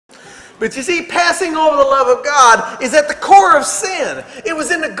But you see, passing over the love of God is at the core of sin. It was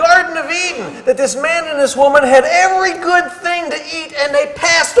in the Garden of Eden that this man and this woman had every good thing to eat, and they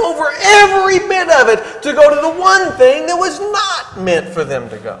passed over every bit of it to go to the one thing that was not meant for them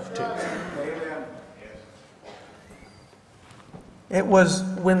to go to. It was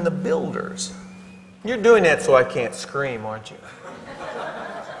when the builders... You're doing that so I can't scream, aren't you?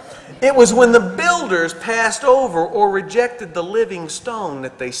 It was when the builders passed over or rejected the living stone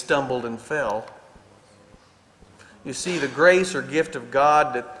that they stumbled and fell. You see, the grace or gift of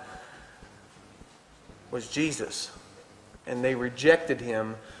God that was Jesus, and they rejected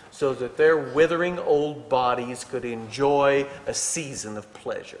Him so that their withering old bodies could enjoy a season of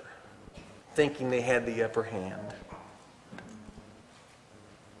pleasure, thinking they had the upper hand.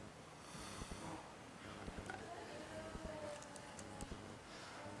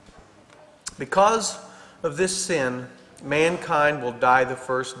 Because of this sin, mankind will die the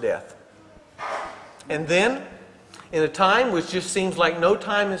first death. And then, in a time which just seems like no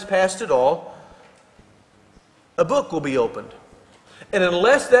time has passed at all, a book will be opened. And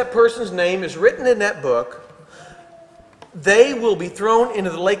unless that person's name is written in that book, they will be thrown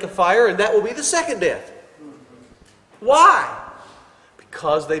into the lake of fire, and that will be the second death. Why?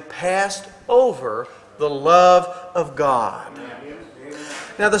 Because they passed over the love of God.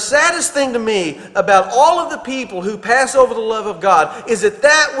 Now, the saddest thing to me about all of the people who pass over the love of God is that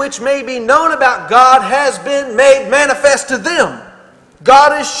that which may be known about God has been made manifest to them.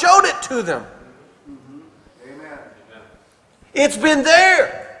 God has showed it to them. Amen. It's been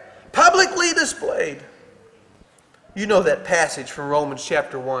there, publicly displayed. You know that passage from Romans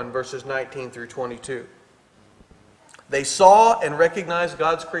chapter 1, verses 19 through 22. They saw and recognized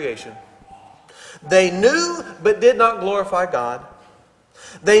God's creation. They knew but did not glorify God.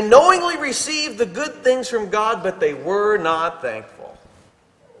 They knowingly received the good things from God, but they were not thankful.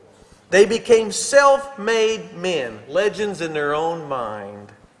 They became self-made men, legends in their own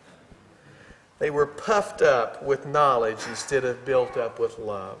mind. They were puffed up with knowledge instead of built up with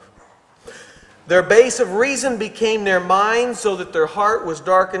love. Their base of reason became their mind, so that their heart was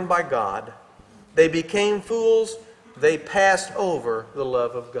darkened by God. They became fools. They passed over the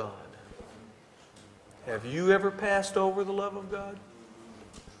love of God. Have you ever passed over the love of God?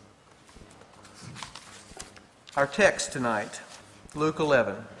 Our text tonight, Luke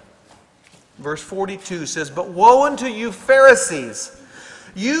 11, verse 42 says, "But woe unto you Pharisees!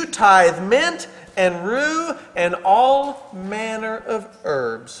 You tithe mint and rue and all manner of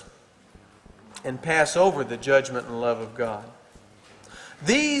herbs, and pass over the judgment and love of God.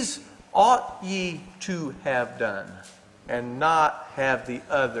 These ought ye to have done, and not have the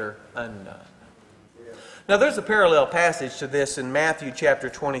other undone." Now there's a parallel passage to this in Matthew chapter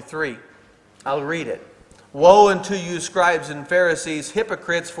 23. I'll read it. "Woe unto you, scribes and Pharisees,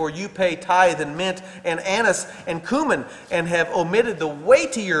 hypocrites, for you pay tithe and mint and anise and cumin, and have omitted the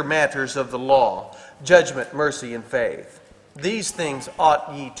weightier matters of the law, judgment, mercy, and faith. These things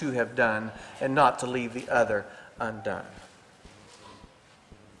ought ye to have done, and not to leave the other undone."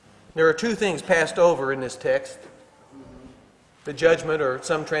 There are two things passed over in this text. The judgment, or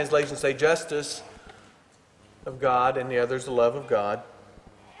some translations say justice, of God, and the other is the love of God.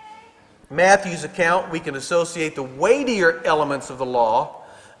 Matthew's account, we can associate the weightier elements of the law,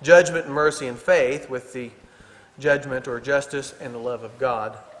 judgment, mercy, and faith, with the judgment or justice and the love of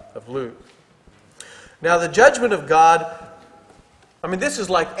God of Luke. Now, the judgment of God, this is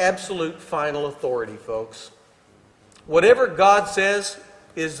like absolute final authority, folks. Whatever God says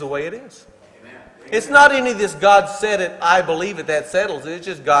is the way it is. Amen. It's not any of this God said it, I believe it, that settles it. It's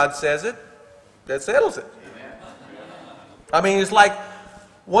just God says it, that settles it. Amen. It's like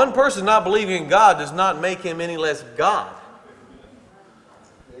one person not believing in God does not make him any less God.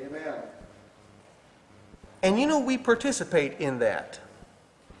 Amen. And we participate in that.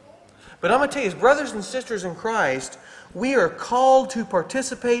 But I'm going to tell you, as brothers and sisters in Christ, we are called to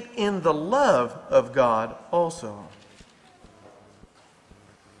participate in the love of God also.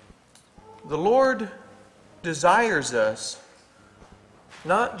 The Lord desires us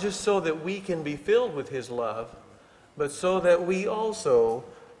not just so that we can be filled with His love, but so that we also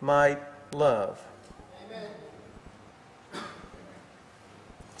might love. Amen.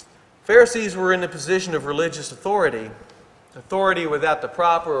 Pharisees were in the position of religious authority. Authority without the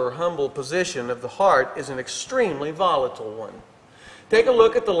proper or humble position of the heart is an extremely volatile one. Take a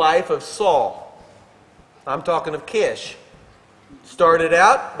look at the life of Saul. I'm talking of Kish. Started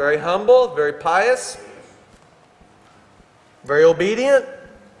out very humble, very pious, very obedient,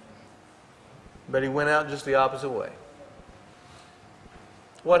 but he went out just the opposite way.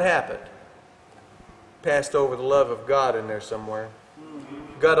 What happened? Passed over the love of God in there somewhere.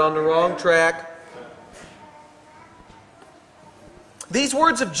 got on the wrong track. These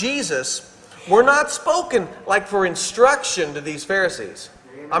words of Jesus were not spoken like for instruction to these Pharisees.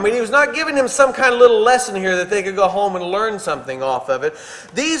 I mean, he was not giving them some kind of little lesson here that they could go home and learn something off of it.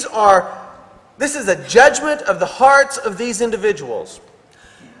 This is a judgment of the hearts of these individuals.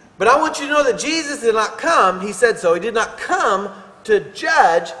 But I want you to know that Jesus did not come, he said so, he did not come to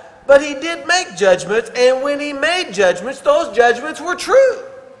judge, but he did make judgments, and when he made judgments, those judgments were true.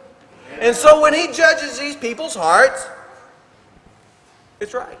 And so when he judges these people's hearts,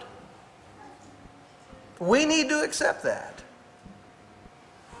 it's right. We need to accept that.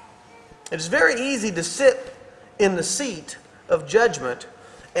 It's very easy to sit in the seat of judgment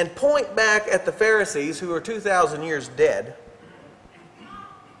and point back at the Pharisees who are 2,000 years dead.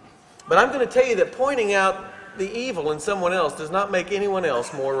 But I'm going to tell you that pointing out the evil in someone else does not make anyone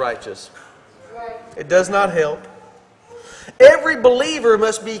else more righteous. It does not help. Every believer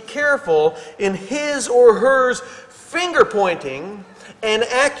must be careful in his or her finger pointing and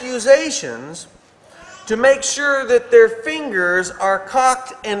accusations to make sure that their fingers are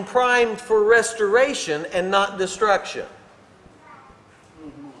cocked and primed for restoration and not destruction.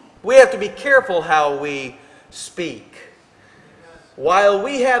 We have to be careful how we speak. While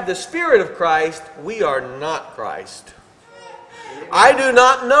we have the Spirit of Christ, we are not Christ. I do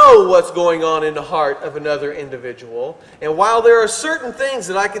not know what's going on in the heart of another individual. And while there are certain things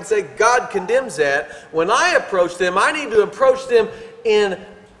that I can say God condemns that, when I approach them, I need to approach them in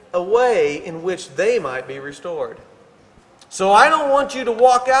a way in which they might be restored. So I don't want you to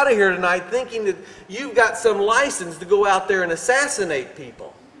walk out of here tonight thinking that you've got some license to go out there and assassinate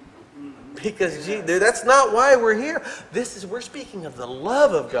people. Because that's not why we're here. We're speaking of the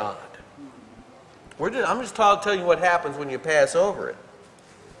love of God. I'm just telling you what happens when you pass over it.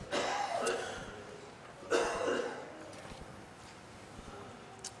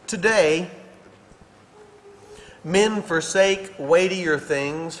 Today, men forsake weightier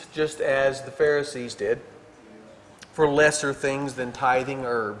things, just as the Pharisees did, for lesser things than tithing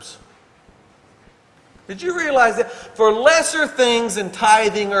herbs. Did you realize that? For lesser things than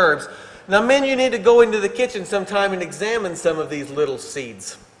tithing herbs. Now, men, you need to go into the kitchen sometime and examine some of these little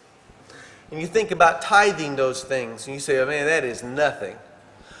seeds. And you think about tithing those things, and you say, oh man, that is nothing.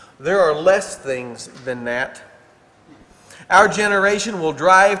 There are less things than that. Our generation will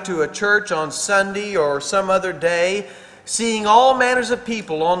drive to a church on Sunday or some other day, seeing all manners of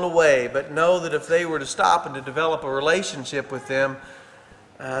people on the way, but know that if they were to stop and to develop a relationship with them,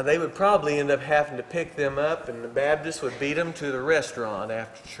 they would probably end up having to pick them up, and the Baptists would beat them to the restaurant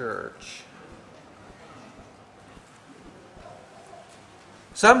after church.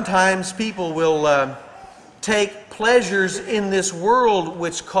 Sometimes people will take pleasures in this world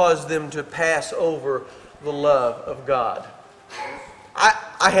which cause them to pass over the love of God.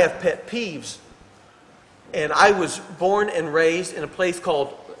 I have pet peeves. And I was born and raised in a place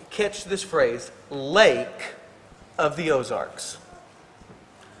called, catch this phrase, Lake of the Ozarks.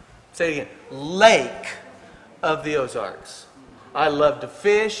 Say it again, Lake of the Ozarks. I love to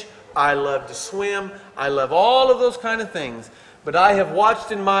fish. I love to swim. I love all of those kind of things. But I have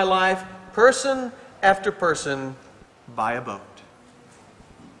watched in my life person after person buy a boat.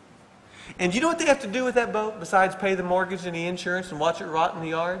 And you know what they have to do with that boat besides pay the mortgage and the insurance and watch it rot in the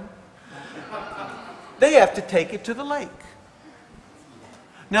yard? They have to take it to the lake.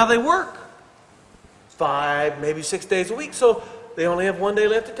 Now they work 5, maybe 6 days a week, so they only have 1 day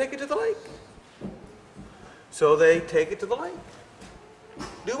left to take it to the lake. So they take it to the lake.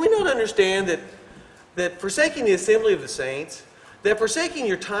 Do we not understand that forsaking the assembly of the saints, that forsaking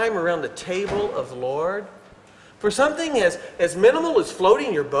your time around the table of the Lord, for something as minimal as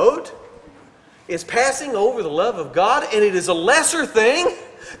floating your boat, is passing over the love of God, and it is a lesser thing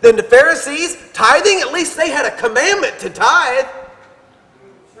than the Pharisees tithing? At least they had a commandment to tithe.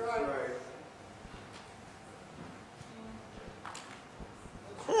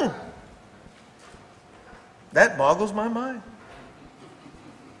 That boggles my mind.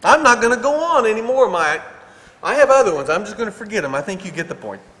 I'm not going to go on anymore. I have other ones. I'm just going to forget them. I think you get the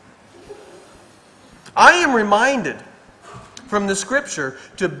point. I am reminded from the Scripture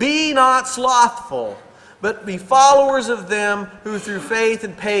to be not slothful, but be followers of them who through faith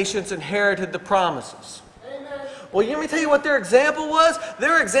and patience inherited the promises. Amen. Well, let me tell you what their example was.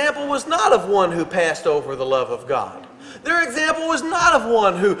 Their example was not of one who passed over the love of God. Their example was not of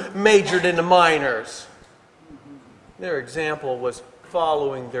one who majored in the minors. Their example was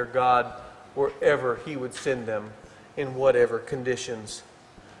following their God wherever He would send them, in whatever conditions,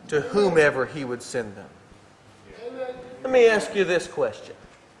 to whomever He would send them. Amen. Let me ask you this question.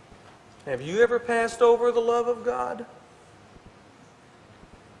 Have you ever passed over the love of God?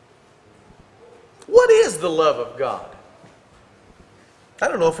 the love of God? I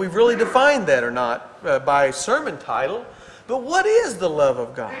don't know if we've really defined that or not by sermon title, but what is the love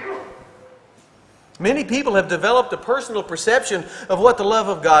of God? Many people have developed a personal perception of what the love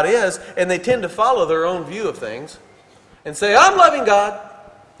of God is, and they tend to follow their own view of things and say, I'm loving God.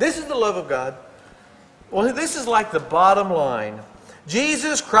 This is the love of God. Well, this is like the bottom line.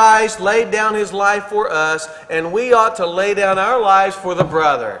 Jesus Christ laid down His life for us, and we ought to lay down our lives for the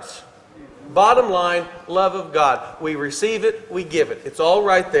brothers. Bottom line, love of God. We receive it, we give it. It's all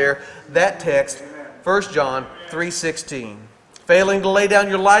right there. That text, 1 John 3:16. Failing to lay down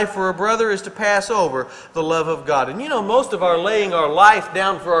your life for a brother is to pass over the love of God. And you know, most of our laying our life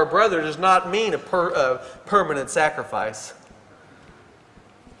down for our brother does not mean a permanent sacrifice.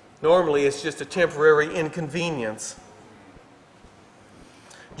 Normally, it's just a temporary inconvenience.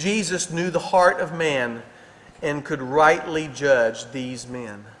 Jesus knew the heart of man and could rightly judge these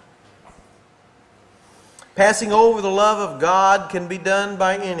men. Passing over the love of God can be done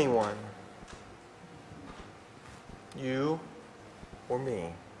by anyone. You or me.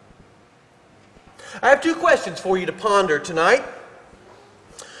 I have two questions for you to ponder tonight.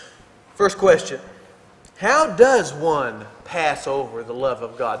 First question. How does one pass over the love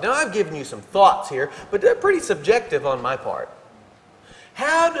of God? Now, I've given you some thoughts here, but they're pretty subjective on my part.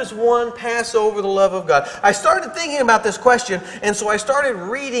 How does one pass over the love of God? I started thinking about this question, and so I started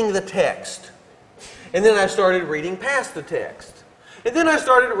reading the text. And then I started reading past the text. And then I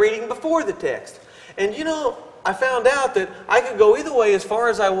started reading before the text. And you know, I found out that I could go either way as far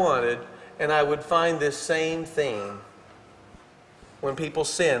as I wanted, and I would find this same theme. When people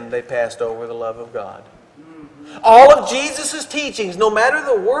sinned, they passed over the love of God. All of Jesus' teachings, no matter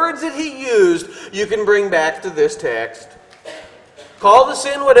the words that He used, you can bring back to this text. Call the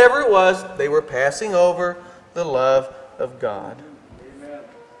sin whatever it was, they were passing over the love of God. Amen.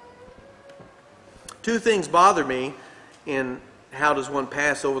 Two things bother me in how does one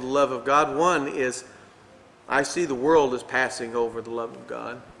pass over the love of God. One is, I see the world as passing over the love of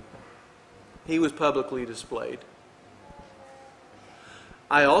God. He was publicly displayed.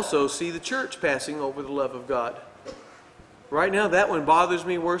 I also see the church passing over the love of God. Right now, that one bothers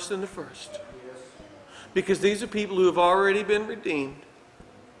me worse than the first. Because these are people who have already been redeemed.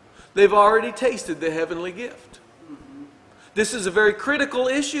 They've already tasted the heavenly gift. This is a very critical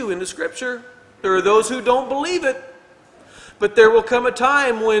issue in the Scripture. There are those who don't believe it. But there will come a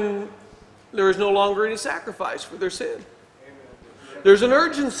time when there is no longer any sacrifice for their sin. There's an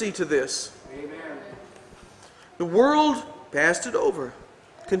urgency to this. The world passed it over.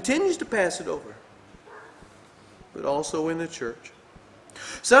 Continues to pass it over. But also in the church.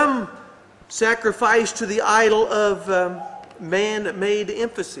 Some sacrifice to the idol of man-made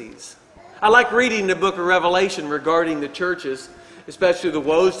emphases. I like reading the book of Revelation regarding the churches, especially the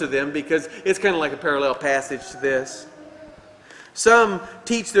woes to them, because it's kind of like a parallel passage to this. Some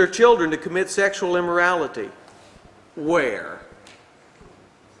teach their children to commit sexual immorality. Where?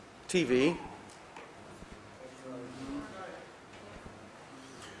 TV.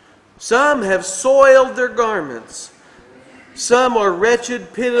 Some have soiled their garments. Some are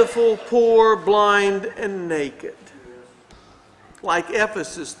wretched, pitiful, poor, blind, and naked. Like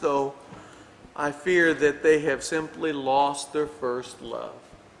Ephesus, though, I fear that they have simply lost their first love.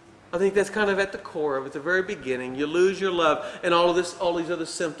 I think that's kind of at the core of it, at the very beginning. You lose your love, and all these other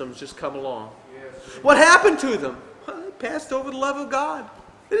symptoms just come along. Yes. What happened to them? Well, they passed over the love of God.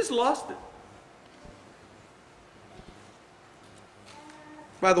 They just lost it.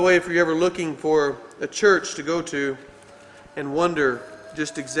 By the way, if you're ever looking for a church to go to and wonder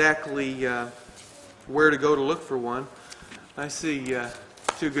just exactly where to go to look for one, I see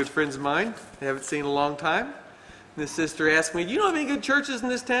two good friends of mine I haven't seen in a long time. And this sister asked me, do you know of any good churches in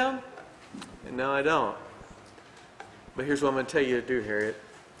this town? And no, I don't. But here's what I'm going to tell you to do, Harriet.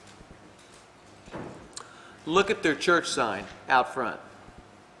 Look at their church sign out front.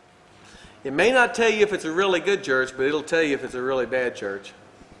 It may not tell you if it's a really good church, but it'll tell you if it's a really bad church.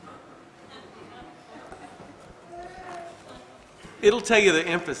 It'll tell you the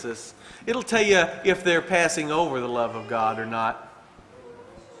emphasis. It'll tell you if they're passing over the love of God or not.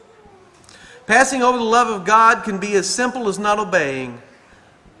 Passing over the love of God can be as simple as not obeying,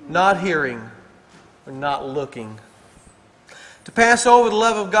 not hearing, or not looking. To pass over the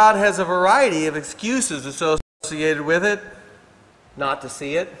love of God has a variety of excuses associated with it. Not to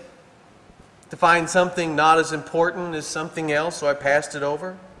see it. To find something not as important as something else, so I passed it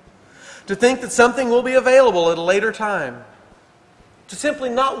over. To think that something will be available at a later time. To simply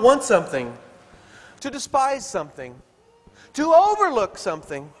not want something. To despise something. To overlook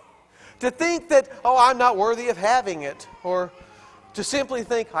something. To think that, oh, I'm not worthy of having it. Or to simply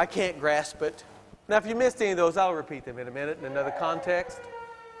think, I can't grasp it. Now, if you missed any of those, I'll repeat them in a minute in another context.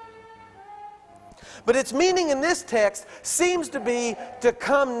 But its meaning in this text seems to be to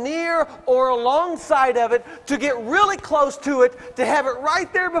come near or alongside of it, to get really close to it, to have it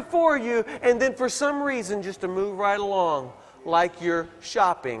right there before you, and then for some reason just to move right along like you're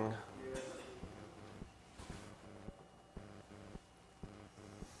shopping.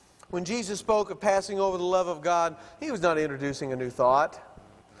 When Jesus spoke of passing over the love of God, He was not introducing a new thought.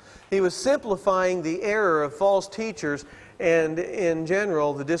 He was simplifying the error of false teachers and, in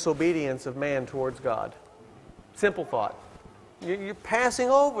general, the disobedience of man towards God. Simple thought. You're passing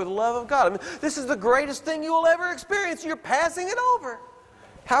over the love of God. I mean, this is the greatest thing you will ever experience. You're passing it over.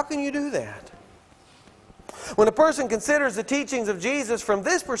 How can you do that? When a person considers the teachings of Jesus from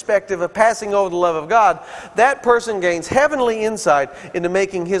this perspective of passing over the love of God, that person gains heavenly insight into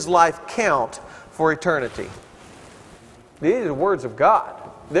making his life count for eternity. These are the words of God.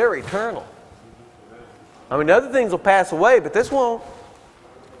 They're eternal. I mean, other things will pass away, but this won't.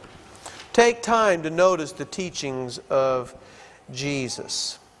 Take time to notice the teachings of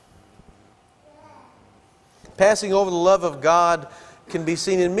Jesus. Passing over the love of God can be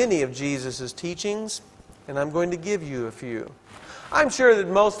seen in many of Jesus' teachings, and I'm going to give you a few. I'm sure that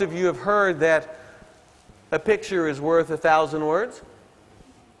most of you have heard that a picture is worth 1,000 words.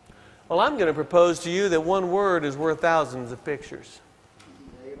 Well, I'm going to propose to you that one word is worth thousands of pictures.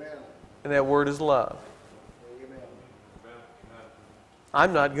 Amen. And that word is love.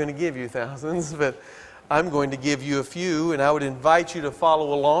 I'm not going to give you thousands, but I'm going to give you a few, and I would invite you to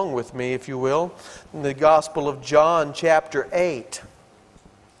follow along with me, if you will. In the Gospel of John, chapter 8,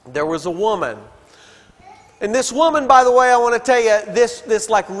 there was a woman. And this woman, by the way, I want to tell you, this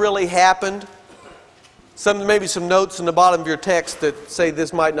like really happened. Maybe some notes in the bottom of your text that say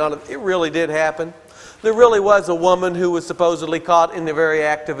this might not have, it really did happen. There really was a woman who was supposedly caught in the very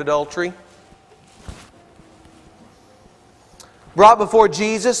act of adultery. Brought before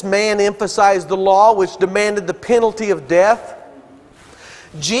Jesus, man emphasized the law which demanded the penalty of death.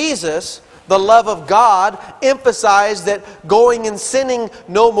 Jesus, the love of God, emphasized that going and sinning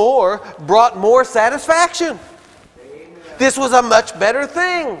no more brought more satisfaction. Amen. This was a much better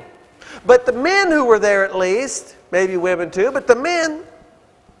thing. But the men who were there, at least, maybe women too, but the men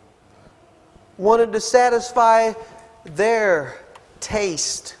wanted to satisfy their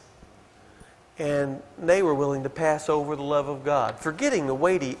taste. And they were willing to pass over the love of God, forgetting the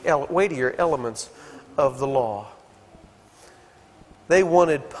weightier elements of the law. They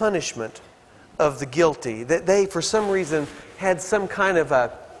wanted punishment of the guilty. That they, for some reason, had some kind of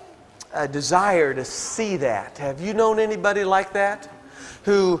a desire to see that. Have you known anybody like that?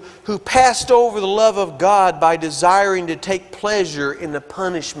 Who passed over the love of God by desiring to take pleasure in the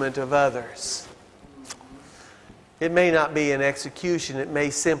punishment of others. It may not be an execution. It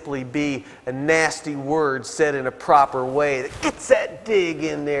may simply be a nasty word said in a proper way that gets that dig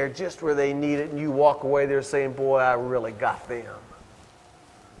in there just where they need it, and you walk away there saying, boy, I really got them.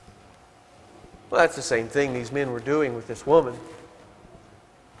 Well, that's the same thing these men were doing with this woman.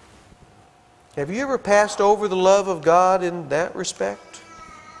 Have you ever passed over the love of God in that respect?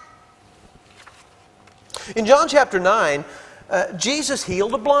 In John chapter 9, Jesus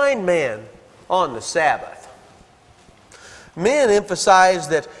healed a blind man on the Sabbath. Men emphasized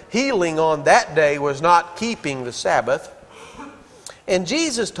that healing on that day was not keeping the Sabbath. And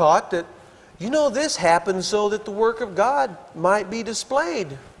Jesus taught that, this happened so that the work of God might be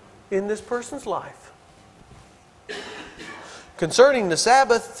displayed in this person's life. Concerning the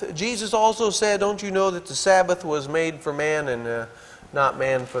Sabbath, Jesus also said, don't you know that the Sabbath was made for man and not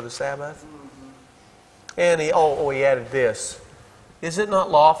man for the Sabbath? And he added this, is it not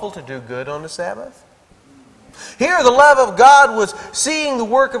lawful to do good on the Sabbath? Here the love of God was seeing the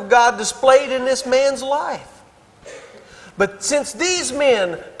work of God displayed in this man's life. But since these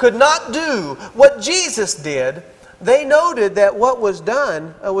men could not do what Jesus did, they noted that what was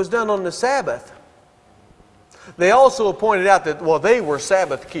done on the Sabbath. They also pointed out that, they were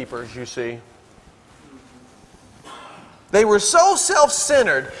Sabbath keepers, you see. They were so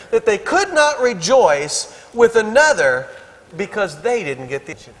self-centered that they could not rejoice with another because they didn't get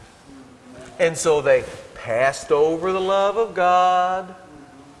the attention. And so they passed over the love of God.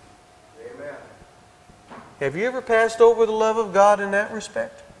 Amen. Have you ever passed over the love of God in that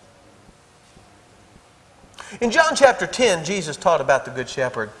respect? In John chapter 10, Jesus taught about the Good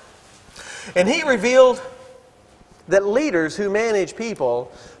Shepherd. And He revealed that leaders who manage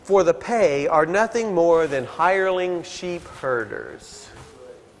people for the pay are nothing more than hireling sheep herders.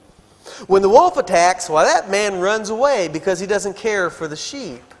 When the wolf attacks, that man runs away because he doesn't care for the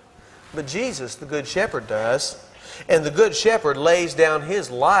sheep. But Jesus, the Good Shepherd, does. And the Good Shepherd lays down His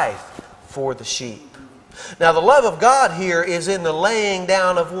life for the sheep. Now, the love of God here is in the laying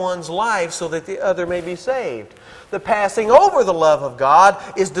down of one's life so that the other may be saved. The passing over the love of God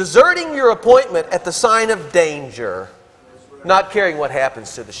is deserting your appointment at the sign of danger, not caring what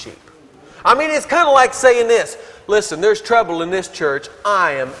happens to the sheep. I mean, it's kind of like saying this: listen, there's trouble in this church.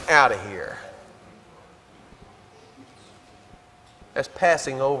 I am out of here. That's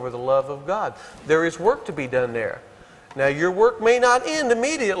passing over the love of God. There is work to be done there. Now, your work may not end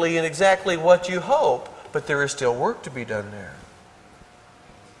immediately in exactly what you hope, but there is still work to be done there.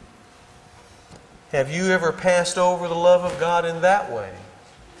 Have you ever passed over the love of God in that way?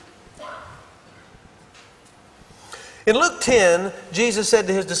 In Luke 10, Jesus said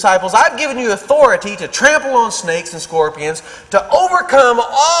to His disciples, I've given you authority to trample on snakes and scorpions, to overcome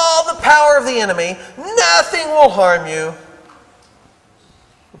all the power of the enemy. Nothing will harm you.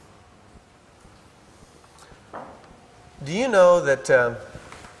 Do you know that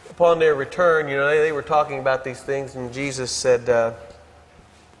upon their return, they were talking about these things, and Jesus said,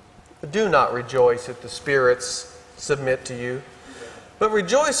 do not rejoice that the spirits submit to you, but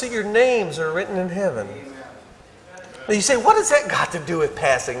rejoice that your names are written in heaven. Now you say, what has that got to do with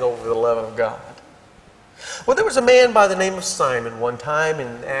passing over the love of God? Well, there was a man by the name of Simon one time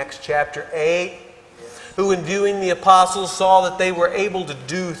in Acts chapter 8, who in viewing the apostles saw that they were able to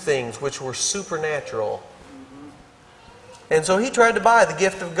do things which were supernatural. And so he tried to buy the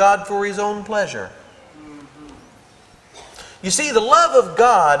gift of God for his own pleasure. You see, the love of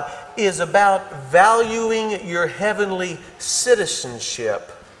God is about valuing your heavenly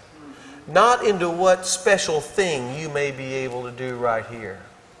citizenship, not into what special thing you may be able to do right here.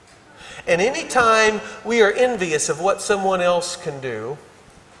 And any time we are envious of what someone else can do,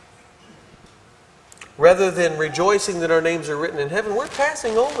 rather than rejoicing that our names are written in heaven, we're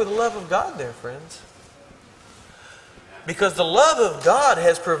passing over the love of God there, friends. Because the love of God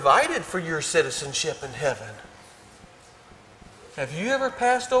has provided for your citizenship in heaven. Have you ever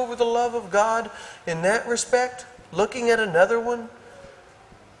passed over the love of God in that respect? Looking at another one?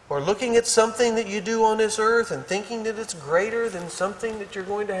 Or looking at something that you do on this earth and thinking that it's greater than something that you're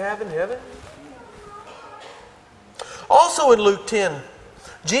going to have in heaven? Also in Luke 10,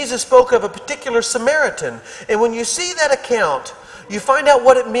 Jesus spoke of a particular Samaritan. And when you see that account, you find out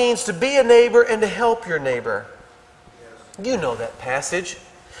what it means to be a neighbor and to help your neighbor. You know that passage.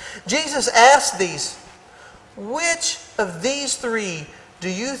 Jesus asked these, which of these three do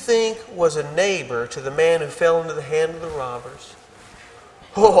you think was a neighbor to the man who fell into the hand of the robbers?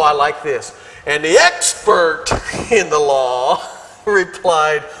 Oh, I like this. And the expert in the law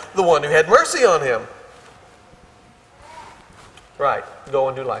replied, the one who had mercy on him. Right, go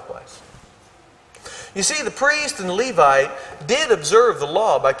and do likewise. You see, the priest and the Levite did observe the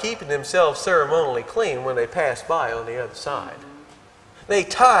law by keeping themselves ceremonially clean when they passed by on the other side. They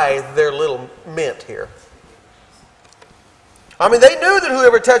tithed their little mint here. I mean, they knew that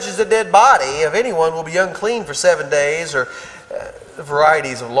whoever touches a dead body of anyone will be unclean for 7 days, or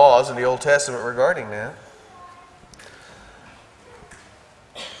varieties of laws in the Old Testament regarding that.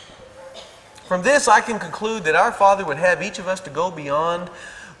 From this, I can conclude that our Father would have each of us to go beyond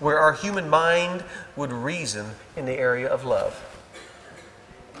where our human mind would reason in the area of love.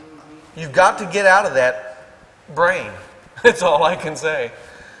 You've got to get out of that brain. That's all I can say.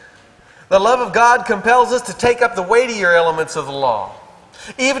 The love of God compels us to take up the weightier elements of the law,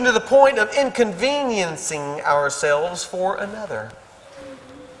 even to the point of inconveniencing ourselves for another.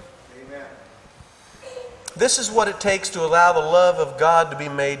 Amen. This is what it takes to allow the love of God to be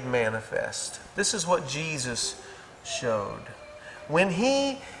made manifest. This is what Jesus showed. When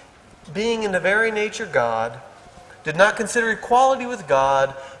He, being in the very nature God, did not consider equality with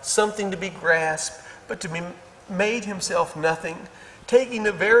God something to be grasped, but to be made Himself nothing, taking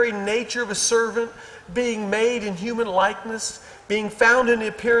the very nature of a servant, being made in human likeness, being found in the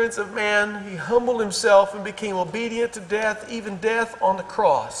appearance of man, He humbled Himself and became obedient to death, even death on the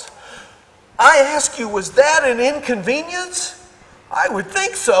cross. I ask you, was that an inconvenience? I would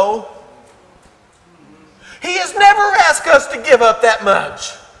think so. He has never asked us to give up that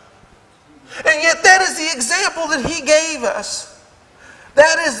much. And yet that is the example that He gave us.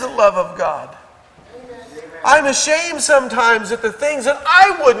 That is the love of God. I'm ashamed sometimes at the things that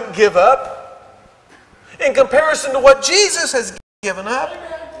I wouldn't give up in comparison to what Jesus has given up.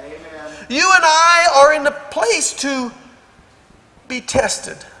 You and I are in the place to be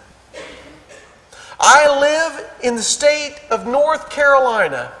tested. I live in the state of North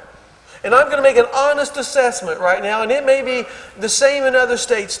Carolina. And I'm going to make an honest assessment right now, and it may be the same in other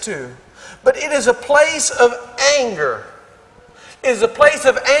states too. But it is a place of anger. It is a place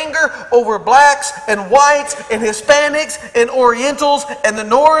of anger over blacks and whites and Hispanics and Orientals and the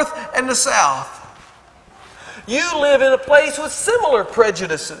North and the South. You live in a place with similar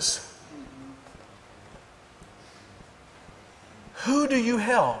prejudices. Who do you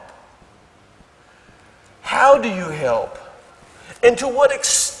help? How do you help? And to what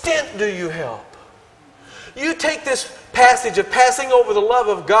extent do you help? You take this passage of passing over the love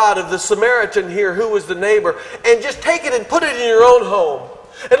of God of the Samaritan here, who was the neighbor, and just take it and put it in your own home.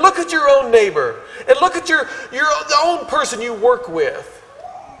 And look at your own neighbor. And look at the own person you work with.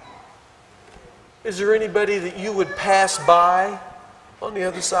 Is there anybody that you would pass by on the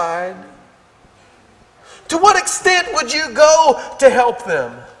other side? To what extent would you go to help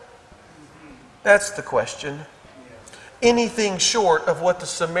them? That's the question. Anything short of what the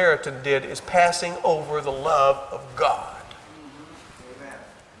Samaritan did is passing over the love of God.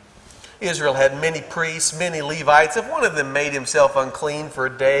 Israel had many priests, many Levites. If one of them made himself unclean for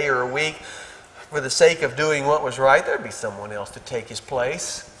a day or a week for the sake of doing what was right, there'd be someone else to take his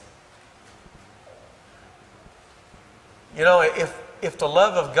place. You know, if the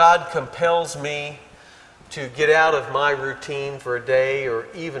love of God compels me to get out of my routine for a day or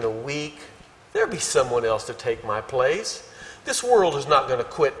even a week, there'll be someone else to take my place. This world is not going to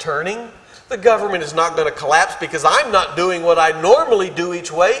quit turning. The government is not going to collapse because I'm not doing what I normally do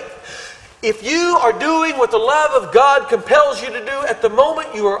each week. If you are doing what the love of God compels you to do at the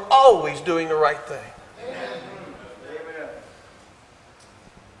moment, you are always doing the right thing.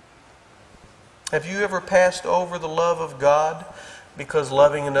 Have you ever passed over the love of God because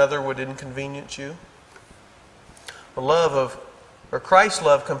loving another would inconvenience you? Christ's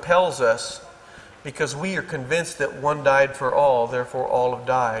love compels us because we are convinced that one died for all, therefore all have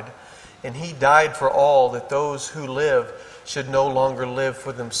died. And He died for all, that those who live should no longer live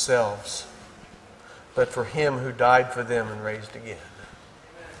for themselves, but for Him who died for them and raised again.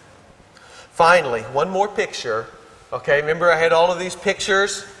 Finally, one more picture. Okay, remember I had all of these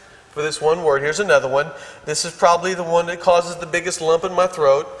pictures for this one word. Here's another one. This is probably the one that causes the biggest lump in my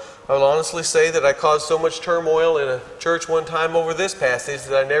throat. I'll honestly say that I caused so much turmoil in a church one time over this passage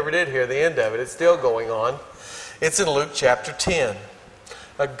that I never did hear the end of it. It's still going on. It's in Luke chapter 10.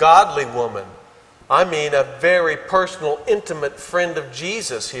 A godly woman, I mean a very personal, intimate friend of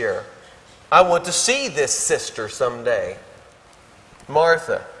Jesus here. I want to see this sister someday.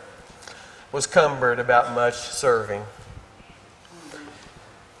 Martha was cumbered about much serving,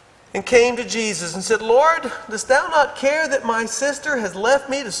 and came to Jesus and said, Lord, dost thou not care that my sister has left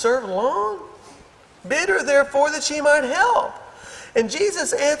me to serve alone? Bid her therefore that she might help. And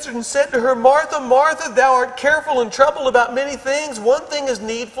Jesus answered and said to her, Martha, Martha, thou art careful and troubled about many things. One thing is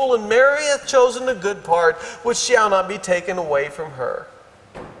needful, and Mary hath chosen a good part, which shall not be taken away from her.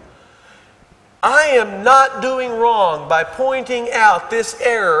 I am not doing wrong by pointing out this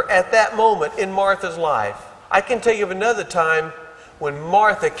error at that moment in Martha's life. I can tell you of another time when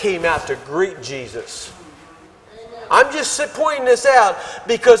Martha came out to greet Jesus. I'm just pointing this out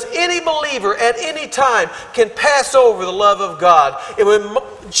because any believer at any time can pass over the love of God. And when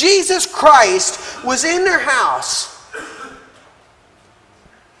Jesus Christ was in their house,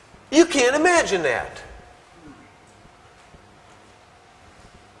 you can't imagine that.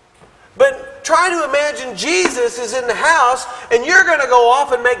 But try to imagine Jesus is in the house and you're going to go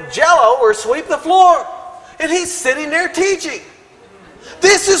off and make jello or sweep the floor. And He's sitting there teaching.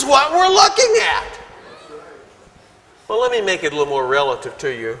 This is what we're looking at. Well, let me make it a little more relative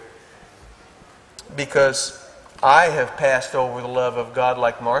to you, because I have passed over the love of God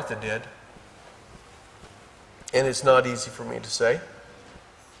like Martha did, and it's not easy for me to say.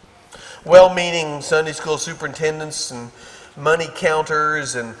 Well-meaning Sunday school superintendents and money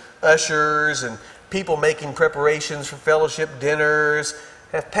counters and ushers and people making preparations for fellowship dinners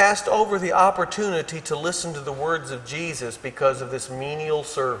have passed over the opportunity to listen to the words of Jesus because of this menial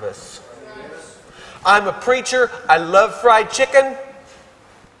service. I'm a preacher. I love fried chicken.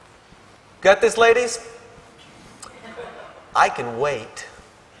 Got this, ladies? I can wait.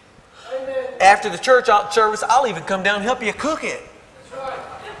 After the church service, I'll even come down and help you cook it.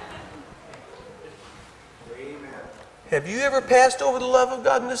 Have you ever passed over the love of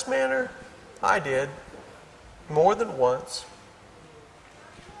God in this manner? I did. More than once.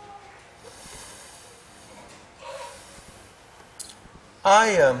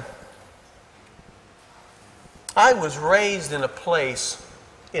 I was raised in a place,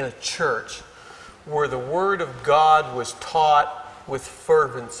 in a church, where the Word of God was taught with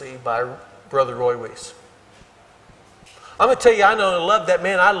fervency by Brother Roy Weiss. I'm going to tell you, I know I love that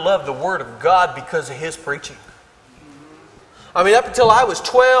man. I love the Word of God because of his preaching. I mean, up until I was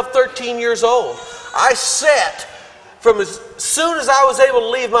 12, 13 years old, I sat from as soon as I was able to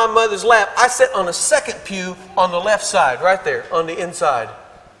leave my mother's lap, I sat on a second pew on the left side, right there, on the inside.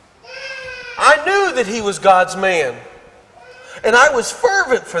 I knew that he was God's man. And I was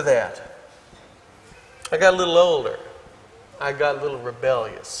fervent for that. I got a little older. I got a little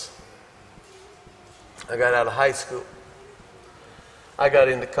rebellious. I got out of high school. I got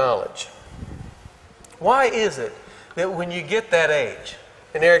into college. Why is it that when you get that age,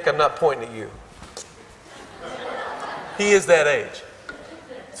 and Eric, I'm not pointing at you. He is that age.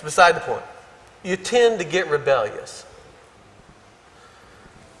 It's beside the point. You tend to get rebellious.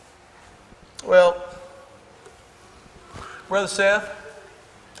 Well, Brother Seth,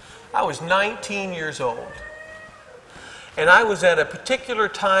 I was 19 years old. And I was at a particular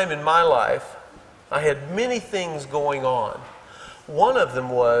time in my life, I had many things going on. One of them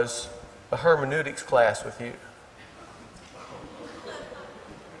was a hermeneutics class with you.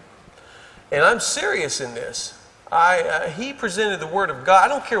 And I'm serious in this. He presented the Word of God. I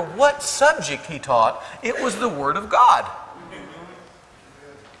don't care what subject he taught, it was the Word of God.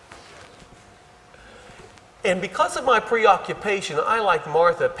 And because of my preoccupation, I, like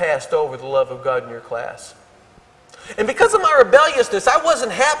Martha, passed over the love of God in your class. And because of my rebelliousness, I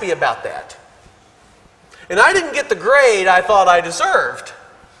wasn't happy about that. And I didn't get the grade I thought I deserved.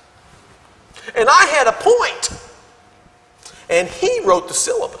 And I had a point. And he wrote the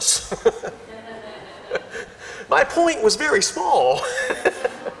syllabus. My point was very small.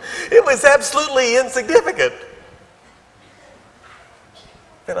 It was absolutely insignificant.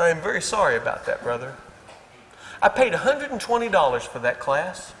 And I am very sorry about that, brother. I paid $120 for that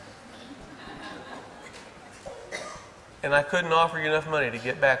class. And I couldn't offer you enough money to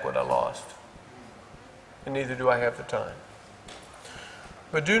get back what I lost. And neither do I have the time.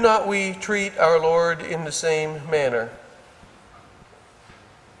 But do not we treat our Lord in the same manner?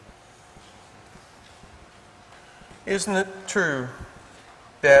 Isn't it true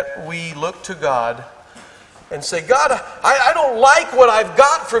that we look to God and say, God, I don't like what I've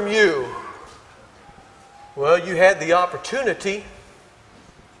got from you. Well, you had the opportunity.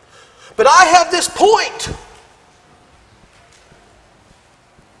 But I have this point.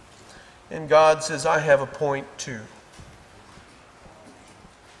 And God says, I have a point too.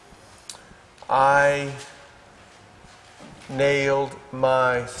 I nailed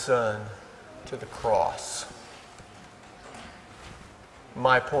my son to the cross.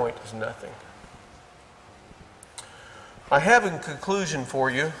 My point is nothing. I have a conclusion for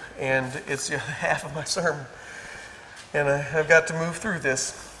you, and it's half of my sermon. And I've got to move through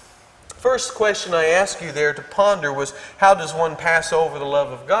this. First question I asked you there to ponder was, how does one pass over the love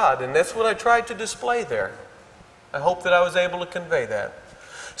of God? And that's what I tried to display there. I hope that I was able to convey that.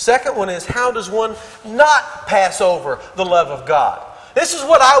 Second one is, how does one not pass over the love of God? This is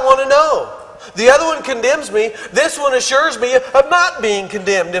what I want to know. The other one condemns me. This one assures me of not being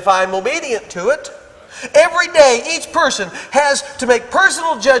condemned if I'm obedient to it. Every day, each person has to make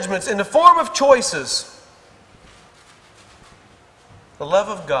personal judgments in the form of choices. The love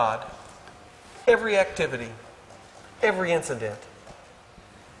of God, every activity, every incident,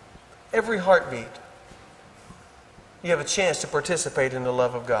 every heartbeat, you have a chance to participate in the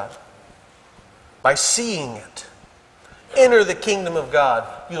love of God. By seeing it, enter the kingdom of God,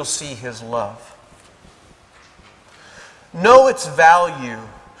 you'll see His love. Know its value.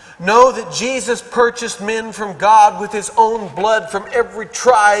 Know that Jesus purchased men from God with His own blood from every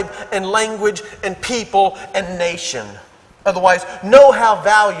tribe and language and people and nation. Otherwise, know how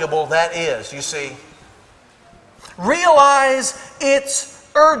valuable that is, you see. Realize its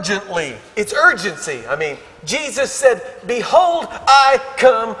urgency. I mean, Jesus said, "Behold, I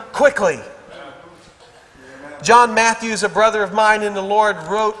come quickly." John Matthews, a brother of mine in the Lord,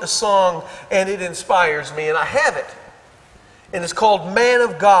 wrote a song, and it inspires me, and I have it. And it's called Man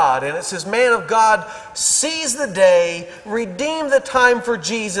of God. And it says, man of God, seize the day, redeem the time for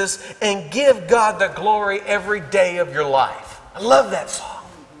Jesus, and give God the glory every day of your life. I love that song.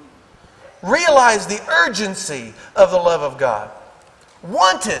 Realize the urgency of the love of God.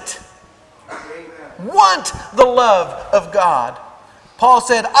 Want it. Want the love of God. Paul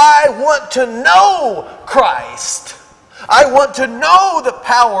said, I want to know Christ. I want to know the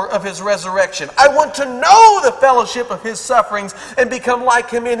power of His resurrection. I want to know the fellowship of His sufferings and become like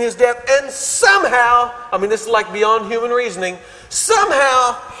Him in His death. And somehow, I mean, this is like beyond human reasoning,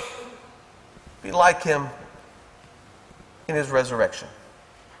 somehow be like Him in His resurrection.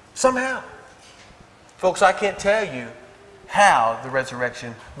 Somehow. Folks, I can't tell you how the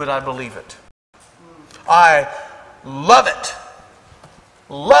resurrection, but I believe it. I love it.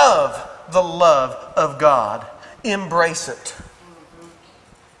 Love the love of God. Embrace it.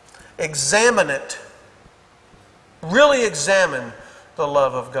 Examine it. really examine the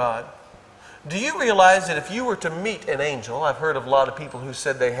love of God. Do you realize that if you were to meet an angel, I've heard of a lot of people who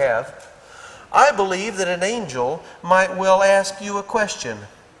said they have, I believe that an angel might well ask you a question.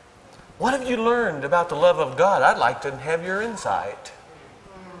 What have you learned about the love of God? I'd like to have your insight.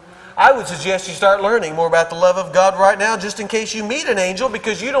 I would suggest you start learning more about the love of God right now, just in case you meet an angel,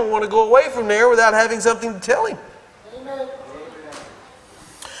 because you don't want to go away from there without having something to tell him. Amen.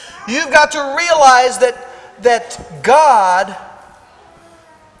 You've got to realize that God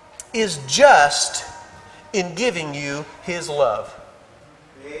is just in giving you His love.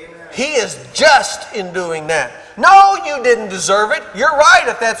 Amen. He is just in doing that. No, you didn't deserve it. You're right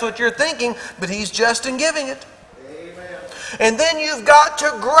if that's what you're thinking, but He's just in giving it. Amen. And then you've got to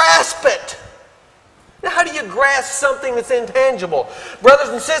grasp it. Now, how do you grasp something that's intangible? Brothers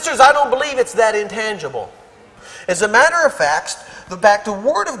and sisters, I don't believe it's that intangible. As a matter of fact, the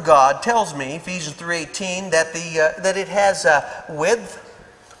Word of God tells me, Ephesians 3:18, that it has width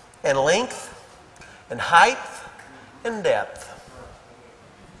and length and height and depth.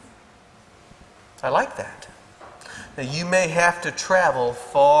 I like that. Now, you may have to travel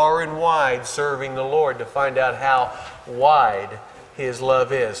far and wide serving the Lord to find out how wide His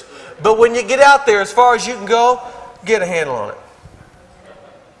love is. But when you get out there, as far as you can go, get a handle on it.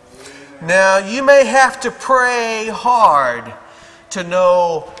 Now, you may have to pray hard to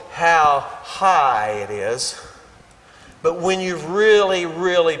know how high it is. But when you've really,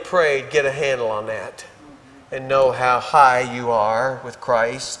 really prayed, get a handle on that and know how high you are with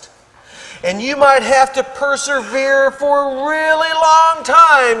Christ. And you might have to persevere for a really long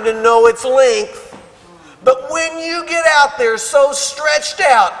time to know its length. But when you get out there so stretched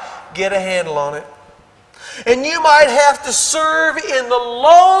out, get a handle on it. And you might have to serve in the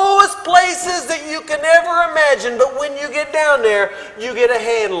lowest places that you can ever imagine. But when you get down there, you get a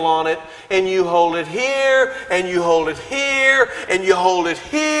handle on it. And you hold it here, and you hold it here, and you hold it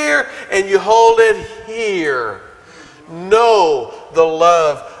here, and you hold it here. Know the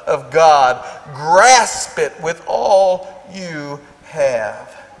love of God. Grasp it with all you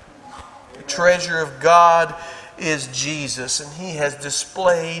have. The treasure of God is Jesus, and He has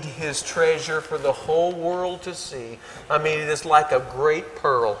displayed His treasure for the whole world to see. I mean, it is like a great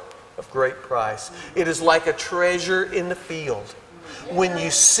pearl of great price. It is like a treasure in the field. When you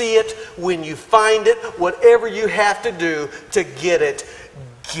see it, when you find it, whatever you have to do to get it,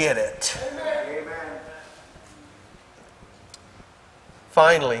 get it. Amen.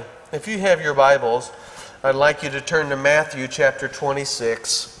 Finally, if you have your Bibles, I'd like you to turn to Matthew chapter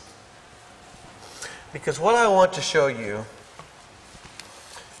 26. Because what I want to show you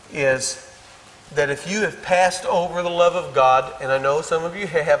is that if you have passed over the love of God, and I know some of you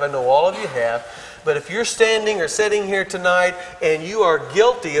have, I know all of you have, but if you're standing or sitting here tonight and you are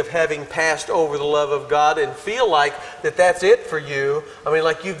guilty of having passed over the love of God and feel like that's it for you, I mean,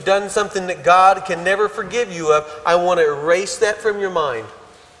 like you've done something that God can never forgive you of, I want to erase that from your mind.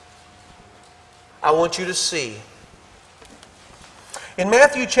 I want you to see. In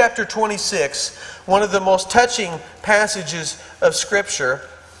Matthew chapter 26, one of the most touching passages of Scripture,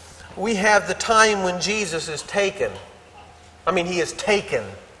 we have the time when Jesus is taken. I mean, He is taken.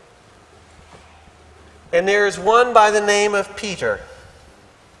 And there is one by the name of Peter.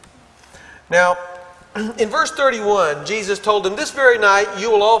 Now, in verse 31, Jesus told them, "This very night you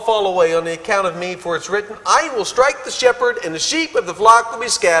will all fall away on the account of me, for it's written, I will strike the shepherd, and the sheep of the flock will be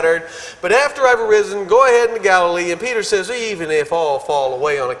scattered. But after I've arisen, go ahead into Galilee." And Peter says, "Even if all fall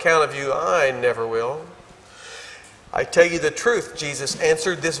away on account of you, I never will." "I tell you the truth," Jesus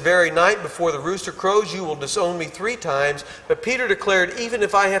answered, "this very night before the rooster crows, you will disown me 3 times. But Peter declared, "Even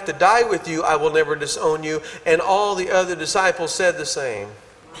if I have to die with you, I will never disown you." And all the other disciples said the same.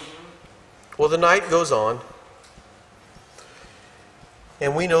 Well, the night goes on,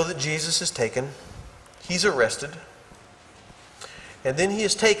 and we know that Jesus is taken. He's arrested. And then He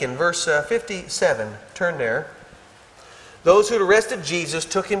is taken. Verse 57, turn there. "Those who had arrested Jesus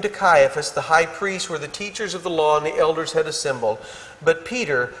took Him to Caiaphas, the high priest, where the teachers of the law and the elders had assembled. But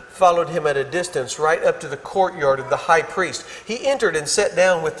Peter followed him at a distance, right up to the courtyard of the high priest. He entered and sat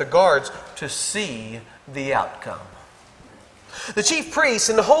down with the guards to see the outcome." The chief priests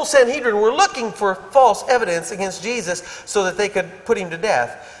and the whole Sanhedrin were looking for false evidence against Jesus so that they could put Him to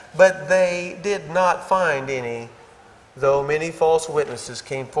death. But they did not find any, though many false witnesses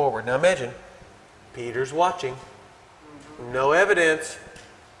came forward. Now imagine, Peter's watching. No evidence.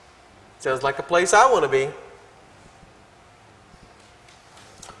 Sounds like a place I want to be.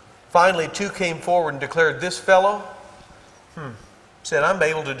 Finally, 2 came forward and declared, "This fellow said, I'm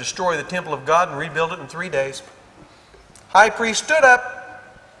able to destroy the temple of God and rebuild it in 3 days." High priest stood up,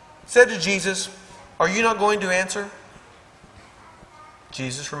 said to Jesus, Are you not going to answer?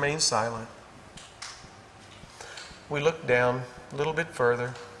 Jesus remained silent. We look down a little bit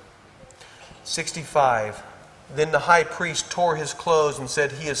further. 65. Then the high priest tore his clothes and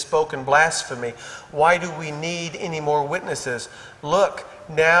said, "He has spoken blasphemy. Why do we need any more witnesses? Look,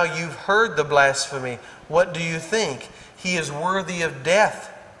 now you've heard the blasphemy. What do you think? He is worthy of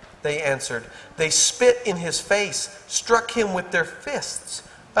death." They answered. They spit in his face, struck him with their fists.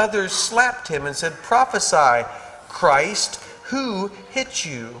 Others slapped him and said, "Prophesy, Christ, who hit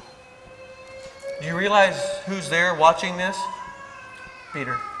you?" Do you realize who's there watching this?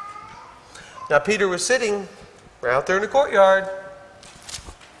 Peter. Now Peter was sitting right out there in the courtyard.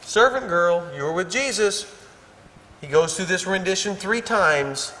 Servant girl, you were with Jesus. He goes through this rendition 3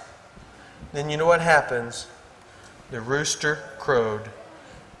 times. Then you know what happens? The rooster crowed.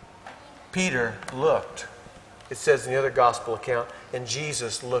 Peter looked. It says in the other gospel account, and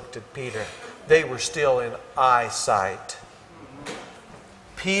Jesus looked at Peter. They were still in eyesight.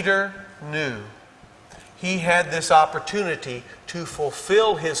 Peter knew he had this opportunity to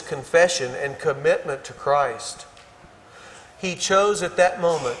fulfill his confession and commitment to Christ. He chose at that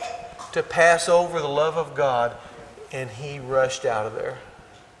moment to pass over the love of God, and he rushed out of there.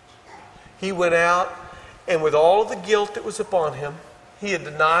 He went out, and with all of the guilt that was upon him, he had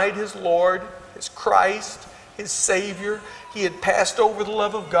denied his Lord, his Christ, his Savior. He had passed over the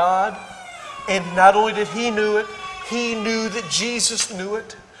love of God. And not only did he know it, he knew that Jesus knew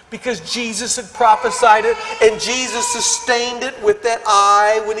it, because Jesus had prophesied it, and Jesus sustained it with that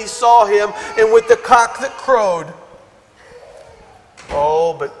eye when he saw him, and with the cock that crowed.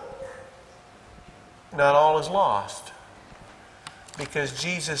 Oh, but not all is lost, because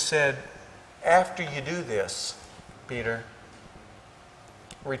Jesus said, after you do this, Peter,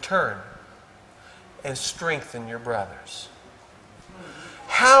 return and strengthen your brothers.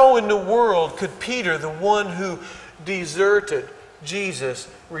 How in the world could Peter, the one who deserted Jesus,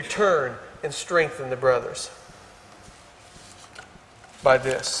 return and strengthen the brothers? By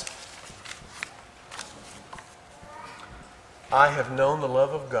this: I have known the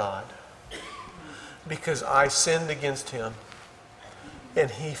love of God because I sinned against him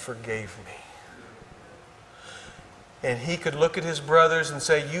and he forgave me. And he could look at his brothers and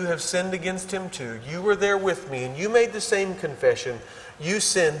say, you have sinned against him too. You were there with me and you made the same confession. You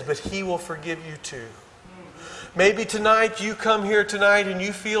sinned, but he will forgive you too. Maybe tonight you come here tonight and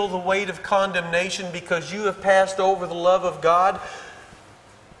you feel the weight of condemnation because you have passed over the love of God,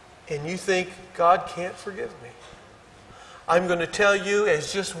 and you think, God can't forgive me. I'm going to tell you,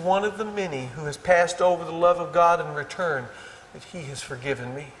 as just one of the many who has passed over the love of God in return, that he has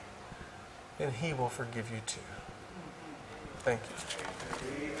forgiven me, and he will forgive you too. Thank you.